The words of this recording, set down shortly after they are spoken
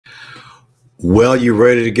Well, you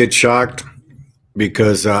ready to get shocked?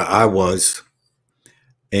 Because I was.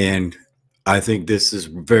 And I think this is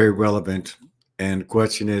very relevant. And the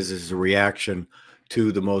question is a reaction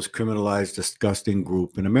to the most criminalized, disgusting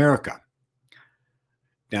group in America.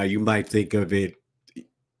 Now, you might think of it,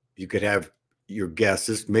 you could have your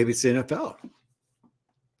guesses. Maybe it's the NFL.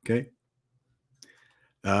 Okay.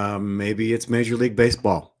 Maybe it's Major League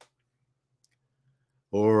Baseball.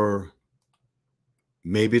 Or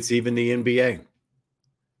maybe it's even the NBA.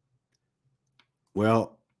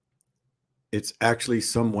 Well, it's actually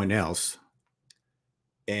someone else.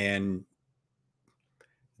 And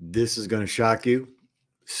this is going to shock you.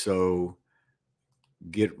 So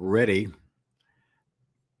get ready.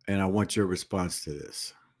 And I want your response to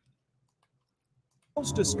this.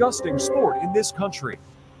 Most disgusting sport in this country.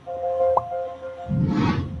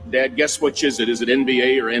 Dad, guess which is it? Is it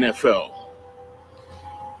NBA or NFL?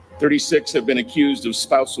 36 have been accused of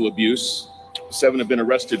spousal abuse. 7 have been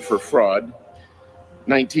arrested for fraud.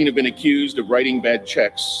 19 have been accused of writing bad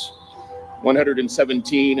checks.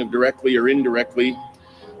 117 have directly or indirectly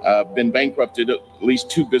been bankrupted at least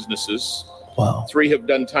 2 businesses. Wow. 3 have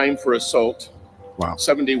done time for assault. Wow.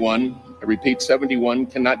 71, I repeat, 71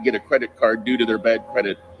 cannot get a credit card due to their bad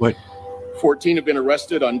credit. What? 14 have been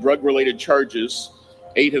arrested on drug-related charges.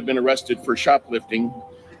 8 have been arrested for shoplifting.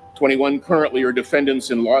 21 currently are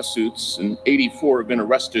defendants in lawsuits, and 84 have been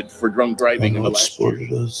arrested for drunk driving in the last year. What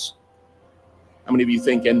sport it is. How many of you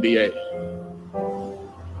think NBA?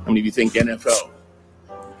 How many of you think NFL?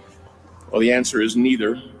 Well, the answer is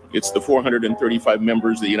neither. It's the 435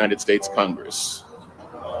 members of the United States Congress.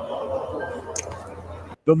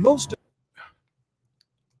 The most.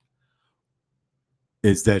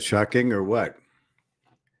 Is that shocking or what?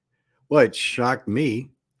 Well, it shocked me.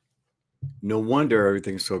 No wonder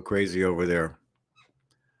everything's so crazy over there.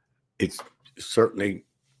 It certainly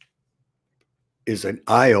is an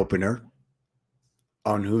eye-opener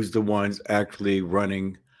on who's the ones actually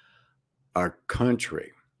running our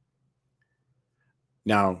country.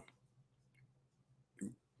 Now,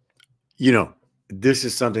 you know, this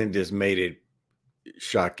is something that's made it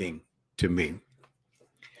shocking to me.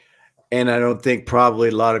 And I don't think probably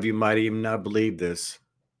a lot of you might even not believe this.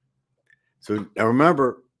 So now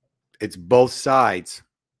remember, it's both sides.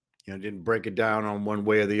 You know, didn't break it down on one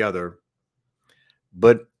way or the other.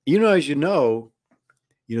 But, you know, as you know,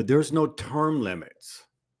 there's no term limits.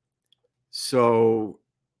 So,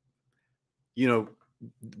 you know,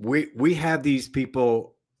 we have these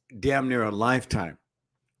people damn near a lifetime.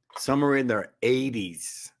 Some are in their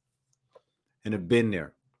 80s and have been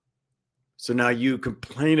there. So now you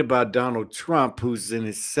complain about Donald Trump, who's in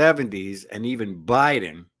his 70s, and even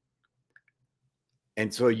Biden.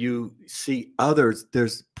 And so you see others,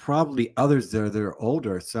 there's probably others there that are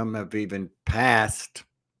older. Some have even passed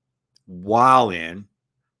while in.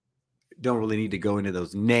 Don't really need to go into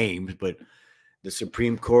those names, but the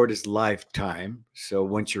Supreme Court is lifetime. So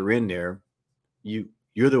once you're in there,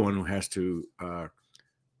 you're the one who has to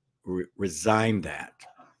resign that.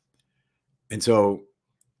 And so,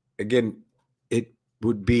 again, it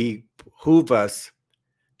would behoove us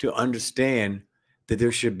to understand that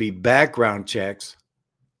there should be background checks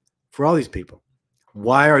for all these people.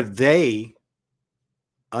 Why are they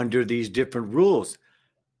under these different rules?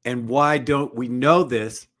 And why don't we know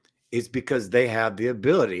this? It's because they have the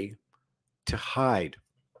ability to hide.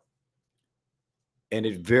 And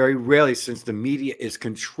it very rarely, since the media is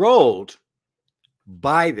controlled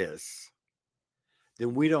by this,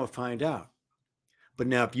 then we don't find out. But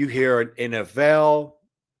now if you hear an NFL,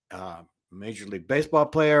 Major League Baseball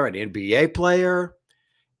player, an NBA player,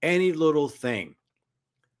 any little thing,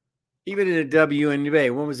 even in the WNBA,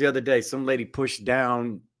 when was the other day? Some lady pushed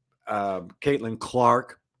down Caitlin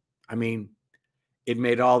Clark. I mean, it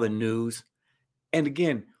made all the news. And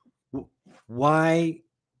again, why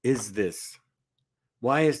is this?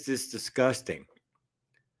 Why is this disgusting?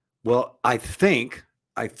 Well, I think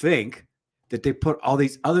that they put all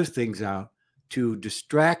these other things out to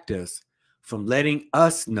distract us from letting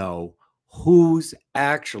us know who's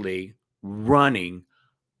actually running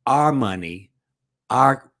our money,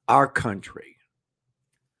 our country.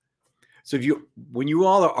 So when you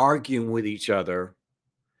all are arguing with each other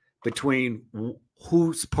between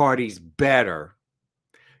whose party's better,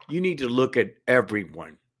 you need to look at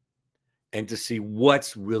everyone and to see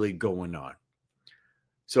what's really going on.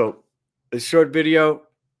 So a short video,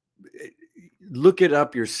 look it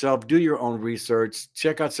up yourself, do your own research,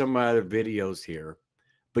 check out some of my other videos here.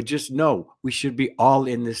 But just know we should be all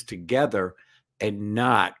in this together and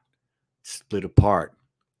not split apart.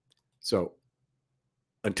 So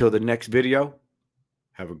until the next video,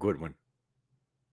 have a good one.